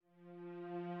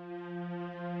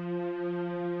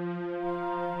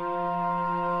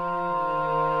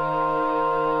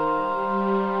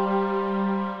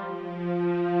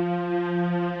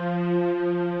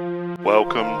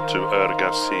welcome to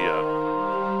Ergasia,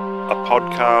 a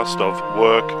podcast of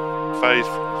work, faith,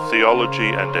 theology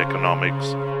and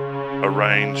economics,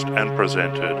 arranged and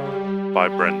presented by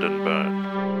Brendan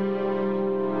Byrne.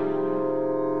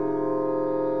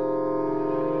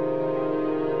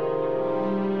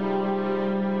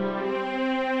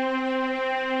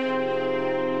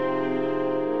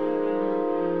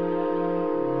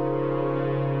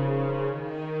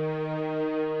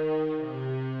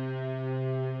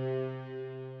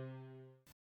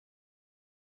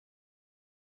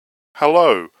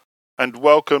 Hello, and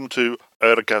welcome to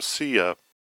Ergasia.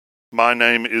 My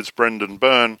name is Brendan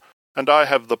Byrne, and I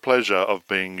have the pleasure of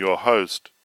being your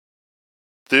host.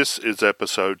 This is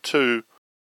Episode 2,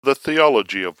 The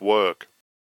Theology of Work.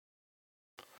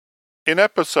 In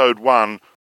Episode 1,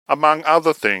 among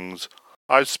other things,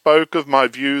 I spoke of my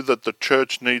view that the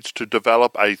Church needs to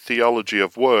develop a theology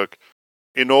of work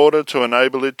in order to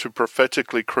enable it to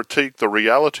prophetically critique the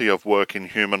reality of work in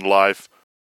human life,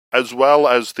 as well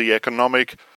as the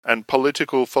economic and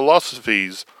political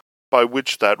philosophies by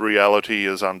which that reality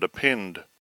is underpinned.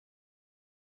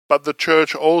 But the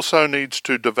Church also needs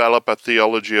to develop a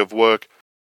theology of work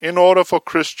in order for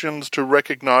Christians to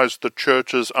recognize the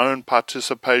Church's own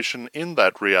participation in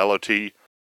that reality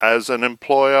as an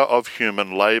employer of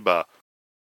human labor,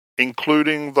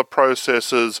 including the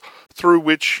processes through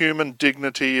which human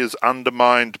dignity is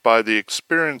undermined by the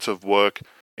experience of work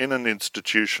in an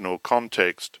institutional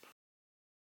context.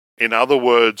 In other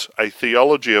words, a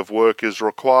theology of work is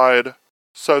required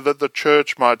so that the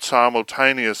Church might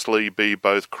simultaneously be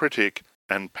both critic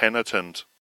and penitent.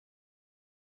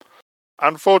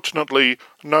 Unfortunately,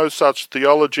 no such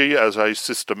theology as a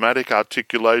systematic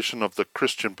articulation of the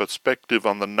Christian perspective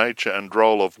on the nature and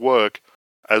role of work,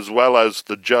 as well as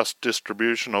the just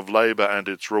distribution of labour and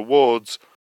its rewards,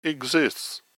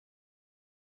 exists.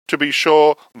 To be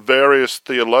sure, various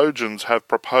theologians have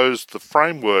proposed the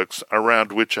frameworks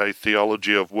around which a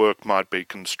theology of work might be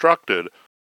constructed,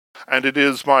 and it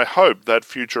is my hope that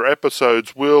future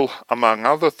episodes will, among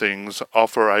other things,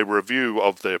 offer a review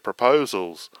of their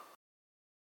proposals.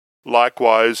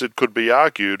 Likewise, it could be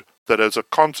argued that as a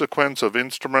consequence of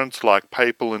instruments like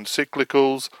papal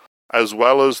encyclicals, as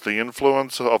well as the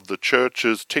influence of the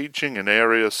Church's teaching in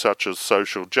areas such as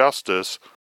social justice,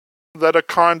 that a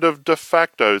kind of de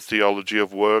facto theology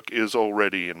of work is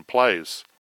already in place.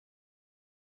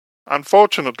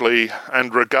 Unfortunately,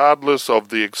 and regardless of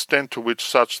the extent to which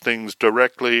such things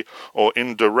directly or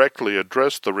indirectly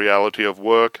address the reality of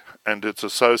work and its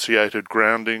associated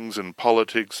groundings in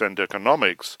politics and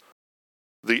economics,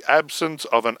 the absence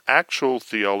of an actual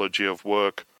theology of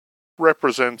work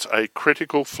represents a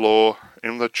critical flaw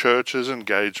in the Church's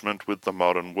engagement with the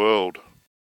modern world.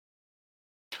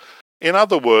 In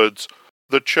other words,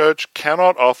 the Church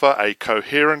cannot offer a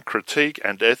coherent critique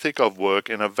and ethic of work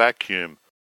in a vacuum,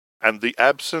 and the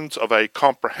absence of a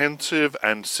comprehensive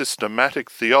and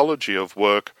systematic theology of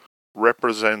work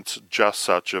represents just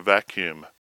such a vacuum.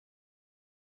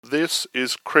 This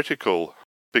is critical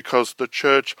because the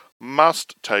Church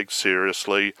must take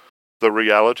seriously the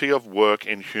reality of work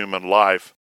in human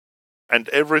life, and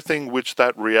everything which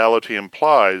that reality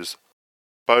implies,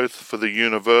 both for the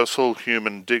universal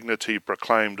human dignity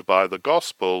proclaimed by the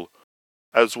Gospel,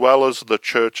 as well as the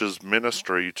Church's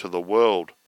ministry to the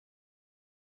world.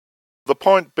 The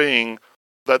point being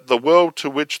that the world to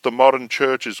which the modern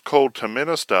Church is called to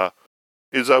minister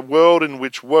is a world in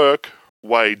which work,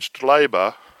 waged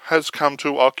labour, has come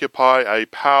to occupy a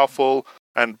powerful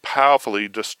and powerfully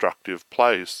destructive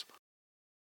place.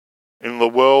 In the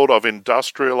world of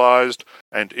industrialized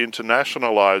and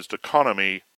internationalized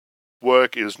economy,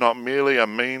 work is not merely a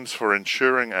means for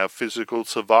ensuring our physical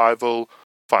survival,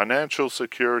 financial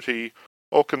security,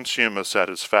 or consumer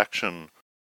satisfaction.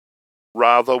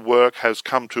 Rather, work has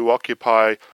come to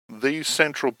occupy the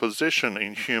central position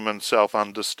in human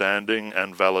self-understanding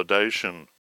and validation.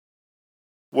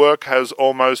 Work has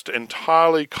almost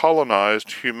entirely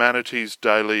colonized humanity's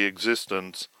daily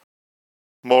existence.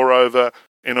 Moreover,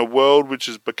 in a world which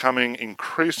is becoming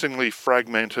increasingly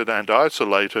fragmented and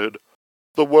isolated,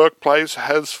 the workplace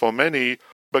has for many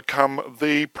become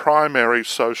the primary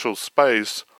social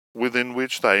space within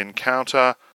which they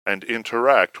encounter and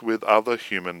interact with other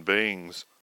human beings.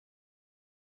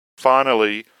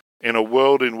 Finally, in a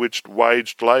world in which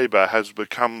waged labour has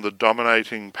become the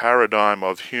dominating paradigm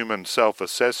of human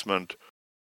self-assessment,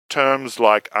 terms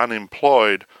like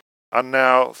unemployed are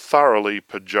now thoroughly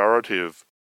pejorative.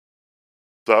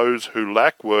 Those who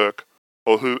lack work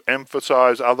or who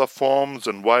emphasize other forms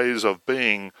and ways of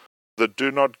being that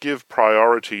do not give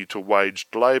priority to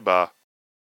waged labour,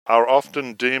 are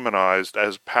often demonized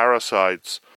as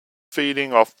parasites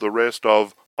feeding off the rest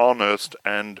of honest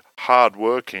and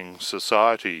hard-working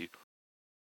society.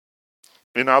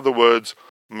 In other words,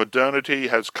 modernity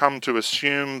has come to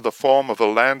assume the form of a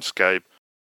landscape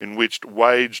in which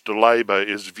waged labour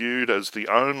is viewed as the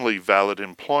only valid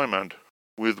employment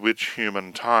with which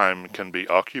human time can be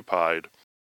occupied.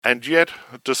 And yet,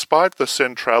 despite the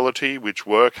centrality which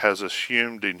work has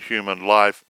assumed in human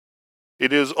life,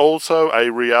 it is also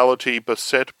a reality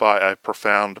beset by a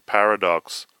profound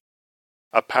paradox.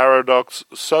 A paradox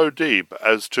so deep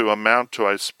as to amount to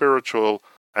a spiritual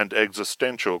and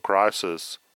existential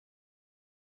crisis.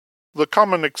 The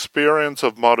common experience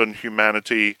of modern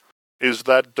humanity is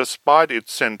that despite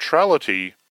its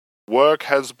centrality, work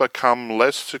has become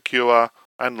less secure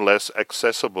and less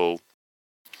accessible.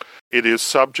 It is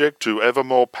subject to ever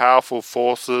more powerful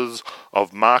forces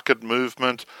of market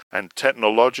movement and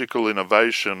technological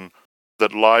innovation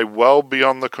that lie well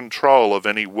beyond the control of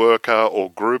any worker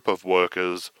or group of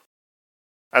workers.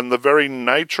 And the very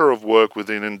nature of work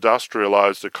within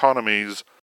industrialized economies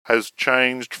has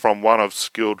changed from one of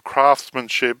skilled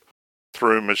craftsmanship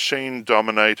through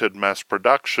machine-dominated mass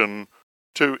production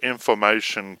to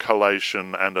information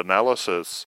collation and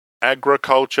analysis.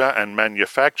 Agriculture and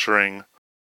manufacturing,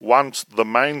 once the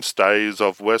mainstays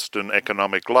of Western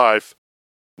economic life,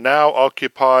 now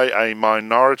occupy a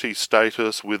minority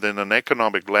status within an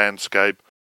economic landscape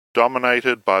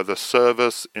dominated by the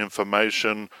service,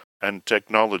 information, and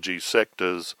technology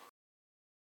sectors.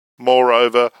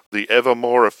 Moreover, the ever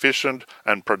more efficient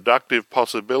and productive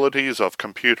possibilities of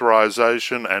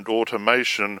computerization and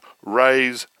automation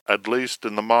raise, at least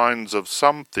in the minds of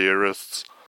some theorists,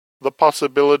 the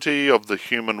possibility of the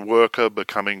human worker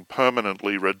becoming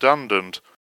permanently redundant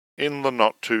in the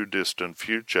not-too-distant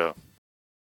future.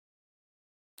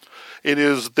 It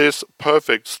is this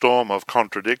perfect storm of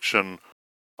contradiction,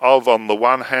 of on the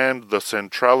one hand the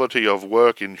centrality of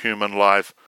work in human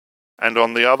life, and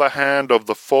on the other hand of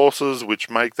the forces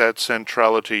which make that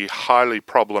centrality highly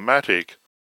problematic,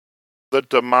 that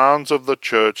demands of the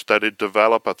Church that it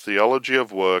develop a theology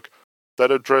of work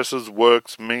that addresses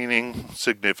work's meaning,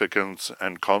 significance,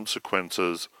 and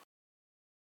consequences.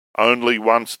 Only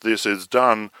once this is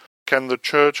done can the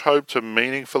Church hope to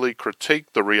meaningfully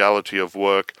critique the reality of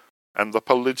work and the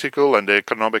political and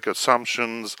economic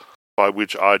assumptions by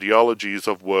which ideologies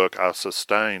of work are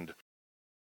sustained.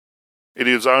 It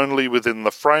is only within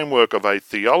the framework of a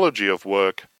theology of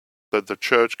work that the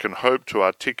Church can hope to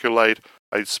articulate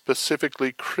a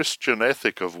specifically Christian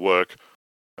ethic of work,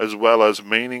 as well as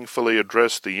meaningfully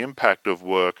address the impact of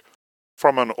work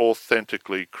from an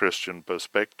authentically Christian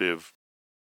perspective.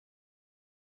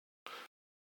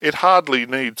 It hardly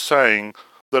needs saying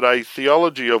that a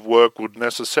theology of work would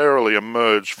necessarily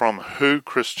emerge from who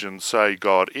Christians say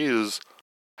God is,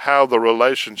 how the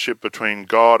relationship between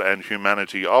God and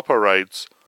humanity operates,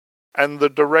 and the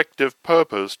directive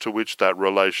purpose to which that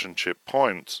relationship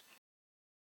points.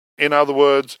 In other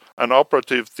words, an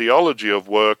operative theology of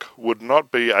work would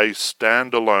not be a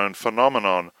standalone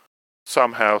phenomenon,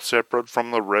 somehow separate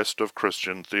from the rest of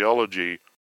Christian theology.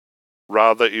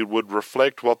 Rather, it would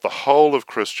reflect what the whole of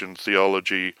Christian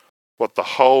theology, what the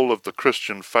whole of the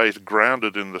Christian faith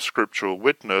grounded in the scriptural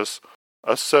witness,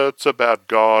 asserts about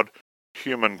God,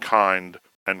 humankind,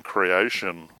 and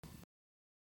creation.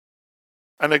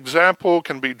 An example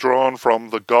can be drawn from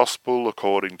the Gospel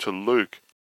according to Luke.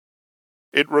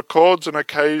 It records an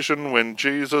occasion when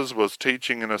Jesus was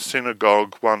teaching in a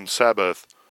synagogue one Sabbath,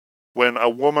 when a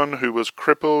woman who was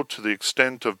crippled to the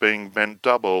extent of being bent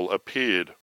double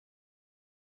appeared.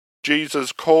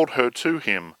 Jesus called her to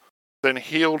him, then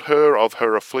healed her of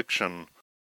her affliction,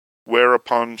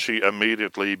 whereupon she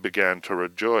immediately began to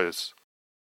rejoice.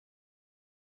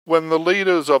 When the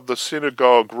leaders of the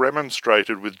synagogue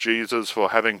remonstrated with Jesus for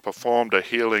having performed a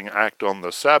healing act on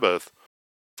the Sabbath,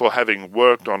 for having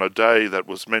worked on a day that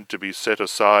was meant to be set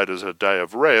aside as a day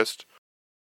of rest,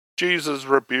 Jesus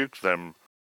rebuked them,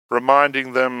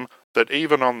 reminding them that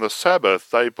even on the Sabbath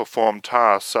they performed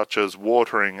tasks such as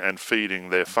watering and feeding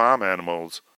their farm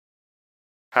animals.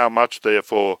 How much,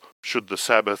 therefore, should the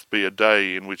Sabbath be a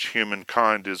day in which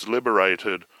humankind is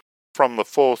liberated from the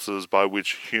forces by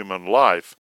which human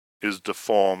life is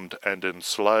deformed and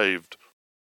enslaved?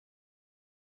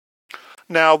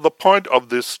 Now, the point of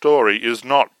this story is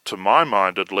not, to my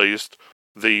mind at least,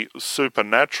 the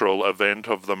supernatural event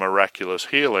of the miraculous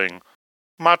healing,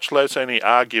 much less any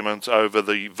arguments over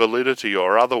the validity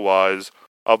or otherwise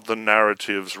of the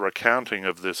narrative's recounting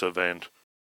of this event.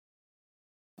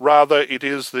 Rather, it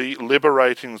is the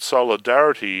liberating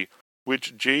solidarity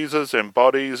which Jesus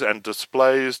embodies and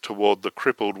displays toward the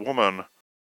crippled woman,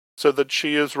 so that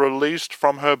she is released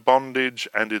from her bondage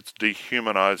and its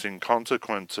dehumanizing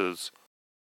consequences.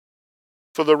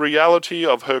 For the reality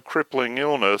of her crippling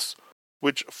illness,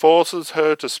 which forces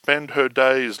her to spend her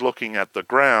days looking at the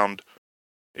ground,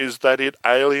 is that it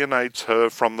alienates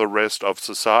her from the rest of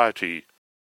society.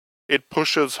 It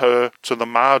pushes her to the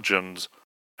margins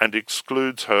and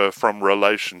excludes her from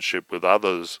relationship with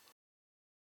others.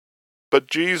 But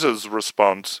Jesus'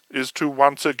 response is to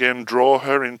once again draw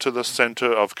her into the center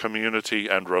of community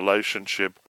and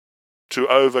relationship, to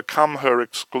overcome her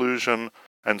exclusion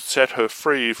and set her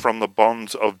free from the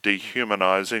bonds of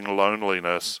dehumanizing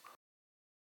loneliness.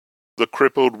 The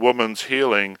crippled woman's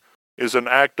healing is an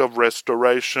act of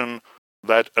restoration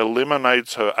that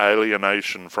eliminates her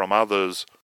alienation from others,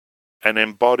 an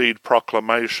embodied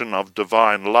proclamation of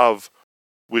divine love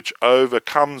which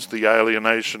overcomes the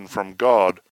alienation from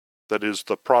God that is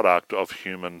the product of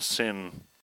human sin.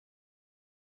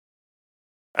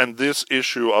 And this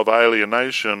issue of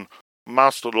alienation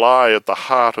must lie at the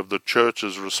heart of the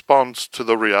Church's response to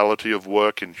the reality of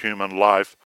work in human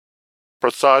life,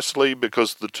 precisely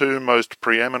because the two most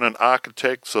preeminent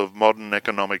architects of modern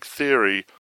economic theory,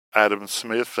 Adam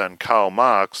Smith and Karl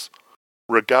Marx,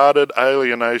 regarded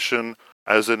alienation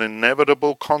as an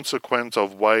inevitable consequence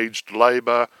of waged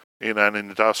labour in an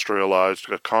industrialized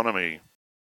economy.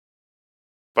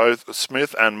 Both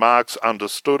Smith and Marx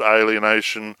understood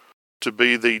alienation to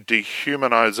be the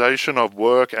dehumanization of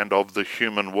work and of the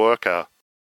human worker.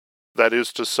 That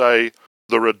is to say,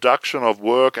 the reduction of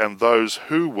work and those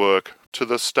who work to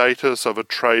the status of a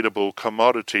tradable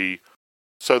commodity,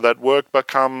 so that work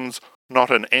becomes not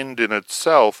an end in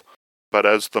itself, but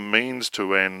as the means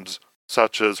to ends,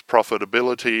 such as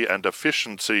profitability and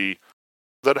efficiency,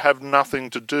 that have nothing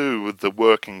to do with the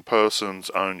working person's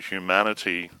own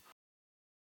humanity.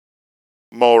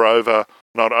 Moreover,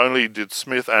 not only did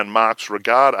Smith and Marx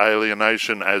regard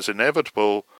alienation as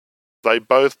inevitable, they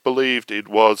both believed it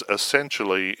was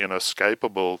essentially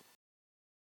inescapable.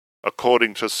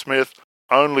 According to Smith,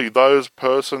 only those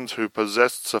persons who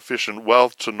possessed sufficient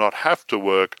wealth to not have to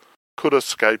work could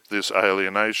escape this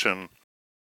alienation,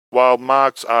 while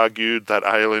Marx argued that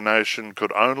alienation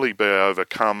could only be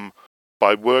overcome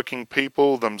by working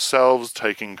people themselves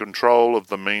taking control of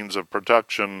the means of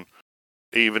production,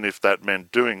 even if that meant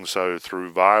doing so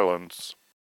through violence.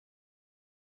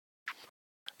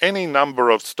 Any number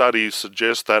of studies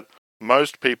suggest that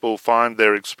most people find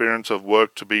their experience of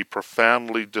work to be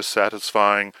profoundly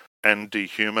dissatisfying and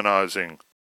dehumanizing,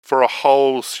 for a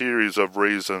whole series of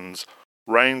reasons,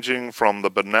 ranging from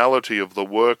the banality of the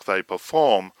work they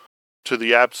perform to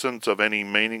the absence of any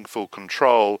meaningful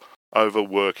control over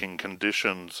working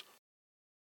conditions.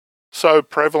 So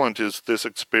prevalent is this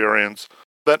experience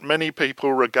that many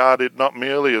people regard it not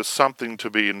merely as something to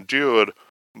be endured,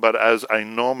 but as a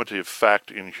normative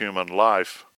fact in human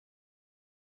life.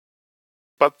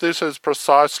 But this is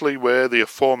precisely where the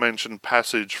aforementioned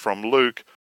passage from Luke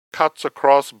cuts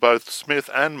across both Smith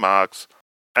and Marx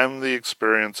and the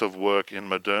experience of work in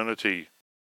modernity.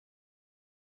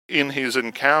 In his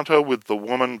encounter with the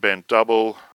woman bent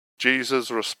double,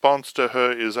 Jesus' response to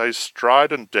her is a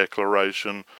strident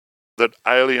declaration that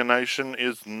alienation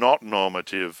is not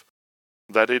normative,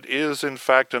 that it is in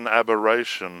fact an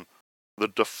aberration, the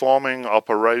deforming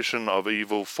operation of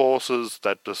evil forces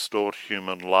that distort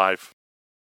human life.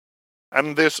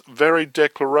 And this very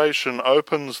declaration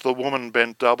opens the woman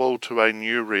bent double to a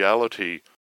new reality,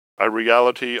 a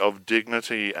reality of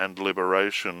dignity and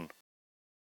liberation.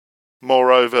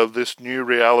 Moreover, this new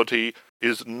reality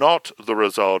is not the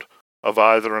result of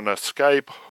either an escape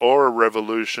or a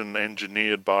revolution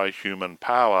engineered by human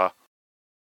power.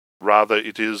 Rather,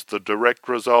 it is the direct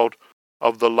result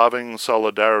of the loving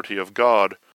solidarity of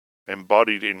God,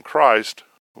 embodied in Christ,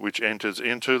 which enters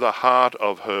into the heart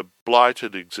of her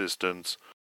blighted existence,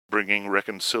 bringing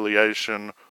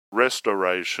reconciliation,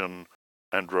 restoration,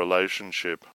 and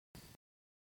relationship.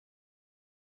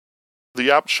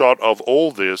 The upshot of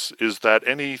all this is that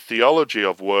any theology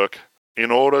of work, in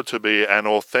order to be an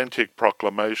authentic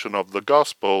proclamation of the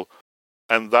gospel,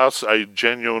 and thus a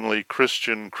genuinely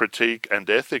Christian critique and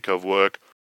ethic of work,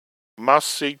 must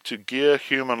seek to gear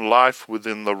human life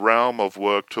within the realm of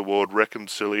work toward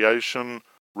reconciliation,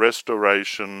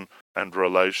 restoration, and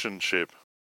relationship.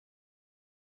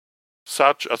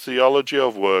 Such a theology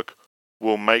of work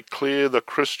will make clear the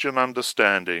Christian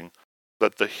understanding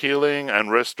that the healing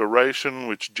and restoration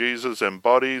which Jesus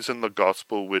embodies in the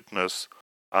gospel witness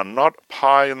are not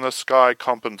pie-in-the-sky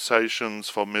compensations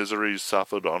for miseries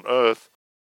suffered on earth.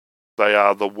 They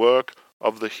are the work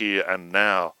of the here and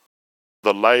now,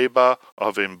 the labour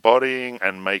of embodying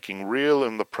and making real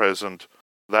in the present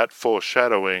that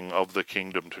foreshadowing of the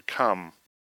kingdom to come.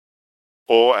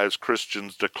 Or, as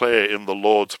Christians declare in the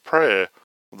Lord's Prayer,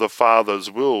 the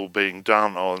Father's will being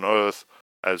done on earth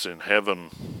as in heaven.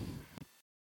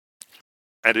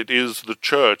 And it is the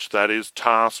church that is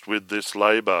tasked with this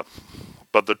labour.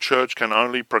 But the church can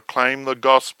only proclaim the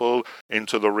gospel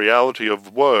into the reality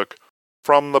of work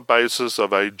from the basis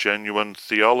of a genuine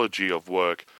theology of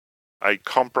work, a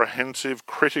comprehensive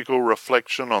critical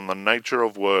reflection on the nature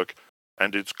of work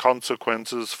and its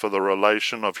consequences for the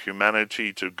relation of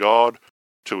humanity to God,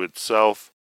 to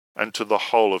itself, and to the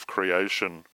whole of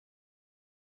creation.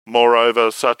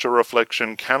 Moreover, such a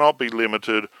reflection cannot be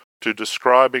limited to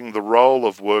describing the role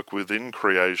of work within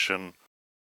creation.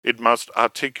 It must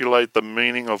articulate the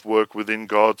meaning of work within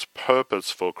God's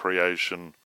purpose for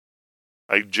creation.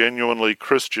 A genuinely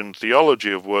Christian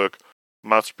theology of work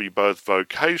must be both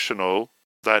vocational,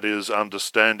 that is,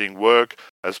 understanding work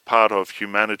as part of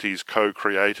humanity's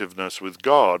co-creativeness with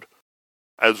God,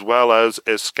 as well as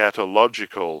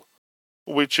eschatological,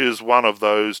 which is one of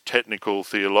those technical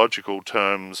theological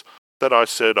terms that I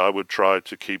said I would try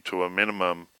to keep to a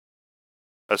minimum.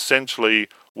 Essentially,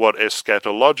 what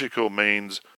eschatological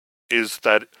means is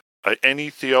that any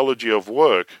theology of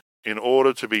work, in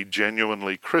order to be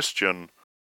genuinely Christian,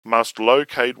 must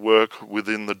locate work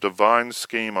within the divine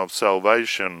scheme of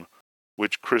salvation,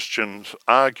 which Christians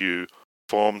argue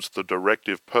forms the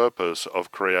directive purpose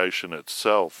of creation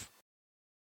itself.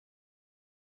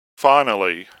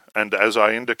 Finally, and as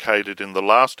I indicated in the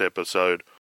last episode,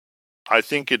 I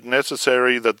think it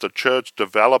necessary that the Church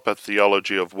develop a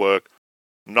theology of work,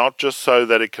 not just so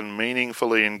that it can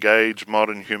meaningfully engage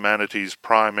modern humanity's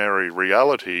primary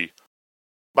reality,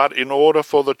 but in order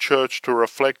for the Church to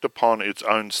reflect upon its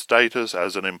own status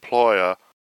as an employer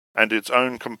and its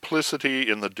own complicity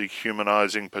in the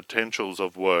dehumanizing potentials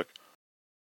of work.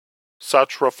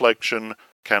 Such reflection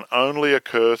can only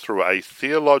occur through a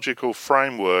theological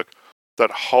framework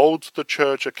that holds the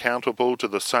Church accountable to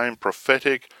the same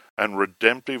prophetic and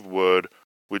redemptive word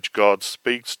which God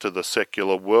speaks to the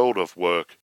secular world of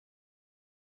work.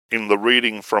 In the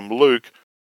reading from Luke,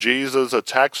 Jesus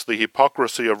attacks the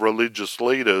hypocrisy of religious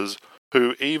leaders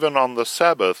who, even on the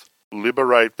Sabbath,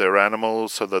 liberate their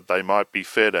animals so that they might be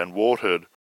fed and watered,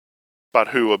 but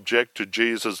who object to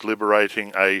Jesus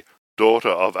liberating a daughter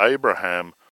of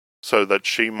Abraham so that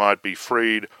she might be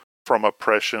freed from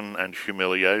oppression and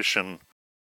humiliation.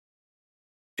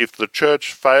 If the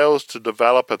Church fails to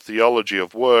develop a theology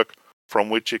of work from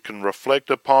which it can reflect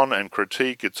upon and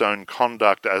critique its own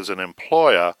conduct as an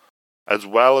employer, as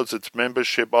well as its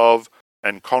membership of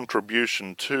and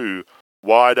contribution to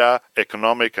wider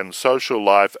economic and social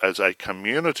life as a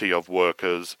community of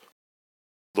workers,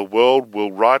 the world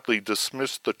will rightly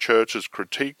dismiss the Church's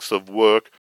critiques of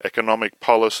work, economic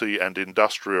policy and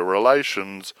industrial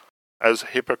relations as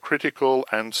hypocritical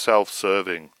and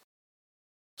self-serving.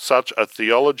 Such a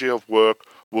theology of work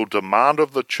will demand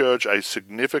of the Church a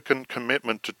significant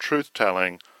commitment to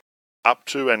truth-telling, up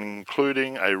to and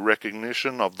including a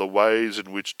recognition of the ways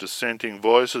in which dissenting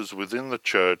voices within the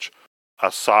Church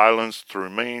are silenced through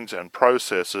means and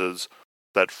processes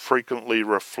that frequently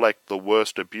reflect the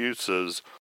worst abuses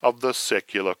of the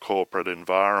secular corporate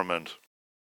environment.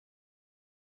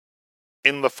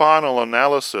 In the final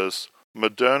analysis,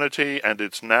 modernity and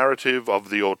its narrative of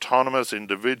the autonomous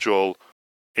individual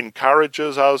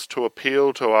encourages us to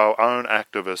appeal to our own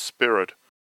activist spirit,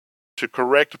 to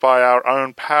correct by our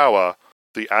own power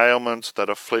the ailments that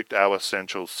afflict our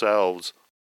essential selves.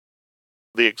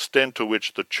 The extent to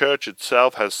which the Church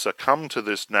itself has succumbed to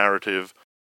this narrative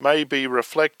may be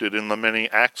reflected in the many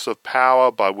acts of power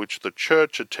by which the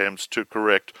Church attempts to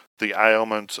correct the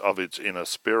ailments of its inner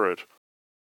spirit.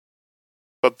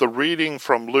 But the reading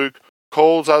from Luke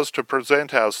calls us to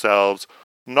present ourselves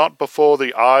not before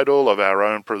the idol of our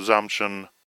own presumption,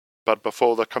 but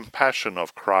before the compassion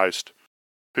of Christ,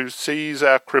 who sees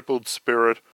our crippled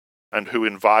spirit and who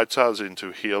invites us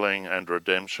into healing and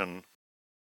redemption.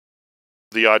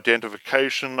 The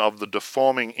identification of the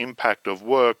deforming impact of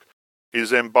work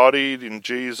is embodied in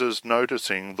Jesus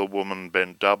noticing the woman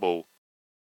bent double.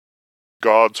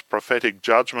 God's prophetic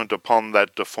judgment upon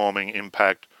that deforming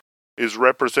impact is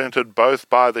represented both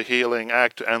by the healing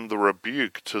act and the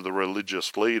rebuke to the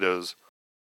religious leaders,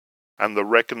 and the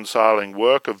reconciling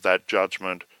work of that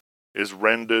judgment is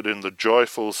rendered in the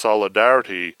joyful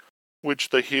solidarity which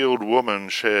the healed woman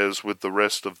shares with the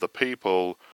rest of the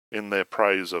people in their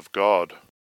praise of God.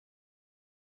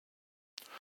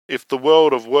 If the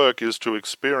world of work is to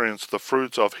experience the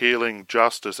fruits of healing,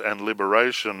 justice, and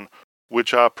liberation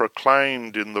which are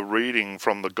proclaimed in the reading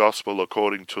from the Gospel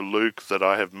according to Luke that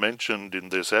I have mentioned in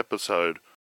this episode,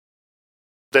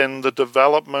 then the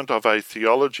development of a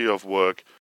theology of work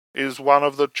is one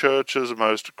of the Church's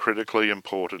most critically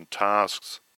important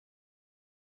tasks.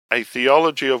 A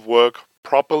theology of work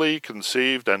properly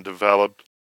conceived and developed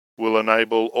will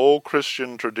enable all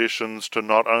Christian traditions to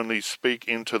not only speak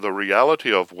into the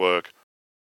reality of work,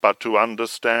 but to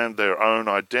understand their own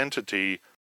identity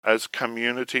as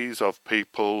communities of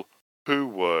people who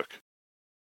work.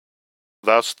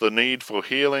 Thus, the need for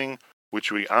healing,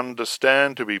 which we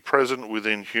understand to be present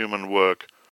within human work,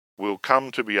 will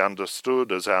come to be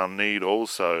understood as our need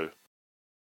also,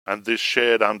 and this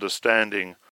shared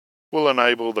understanding will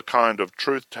enable the kind of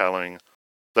truth-telling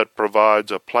that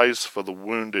provides a place for the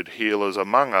wounded healers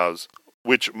among us,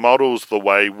 which models the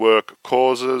way work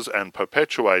causes and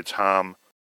perpetuates harm,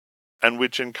 and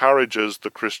which encourages the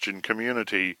Christian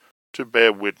community to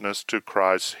bear witness to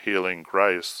Christ's healing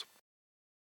grace.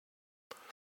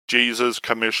 Jesus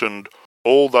commissioned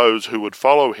all those who would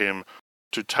follow him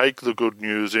to take the good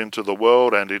news into the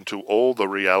world and into all the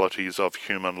realities of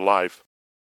human life.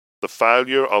 The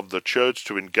failure of the Church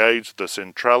to engage the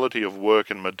centrality of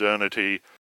work in modernity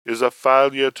is a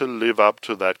failure to live up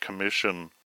to that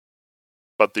commission.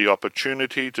 But the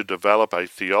opportunity to develop a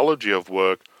theology of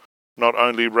work not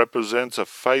only represents a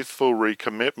faithful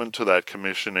recommitment to that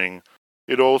commissioning,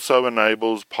 it also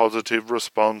enables positive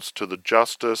response to the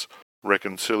justice,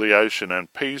 reconciliation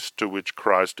and peace to which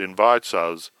Christ invites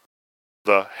us,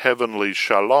 the heavenly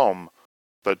shalom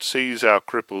that sees our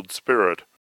crippled spirit,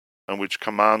 and which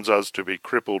commands us to be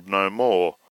crippled no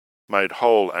more, made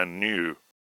whole and new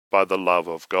by the love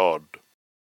of God.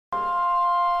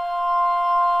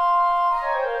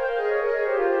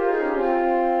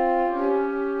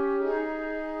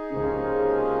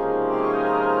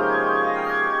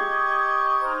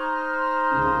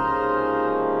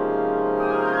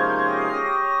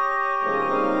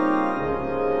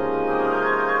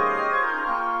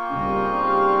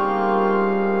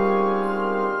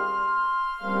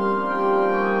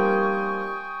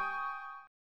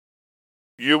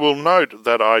 You will note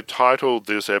that I titled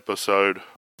this episode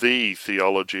The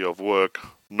Theology of Work,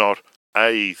 not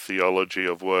A Theology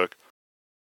of Work.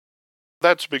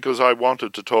 That's because I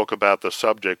wanted to talk about the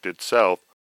subject itself,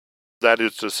 that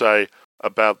is to say,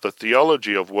 about the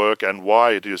theology of work and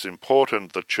why it is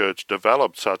important the Church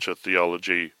develop such a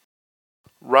theology,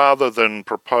 rather than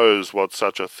propose what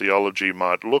such a theology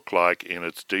might look like in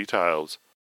its details.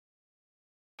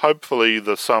 Hopefully,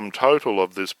 the sum total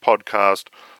of this podcast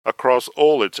across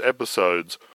all its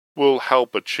episodes will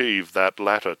help achieve that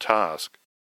latter task,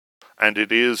 and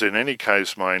it is in any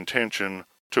case my intention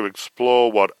to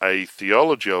explore what a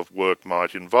theology of work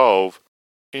might involve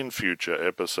in future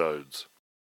episodes.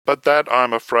 But that,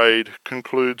 I'm afraid,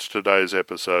 concludes today's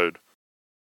episode.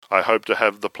 I hope to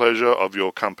have the pleasure of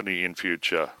your company in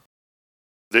future.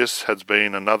 This has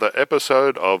been another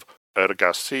episode of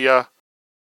Ergasia.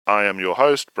 I am your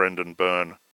host, Brendan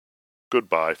Byrne.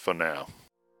 Goodbye for now.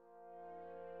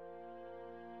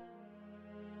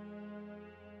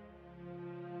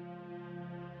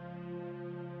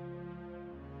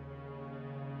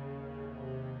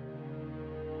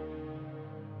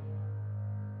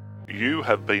 You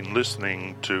have been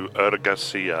listening to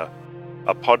Ergasia,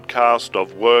 a podcast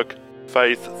of work,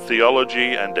 faith,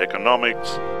 theology and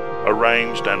economics,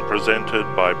 arranged and presented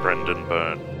by Brendan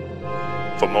Byrne.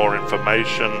 For more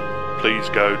information, please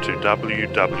go to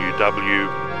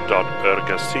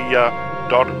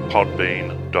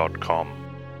www.ergasia.podbean.com.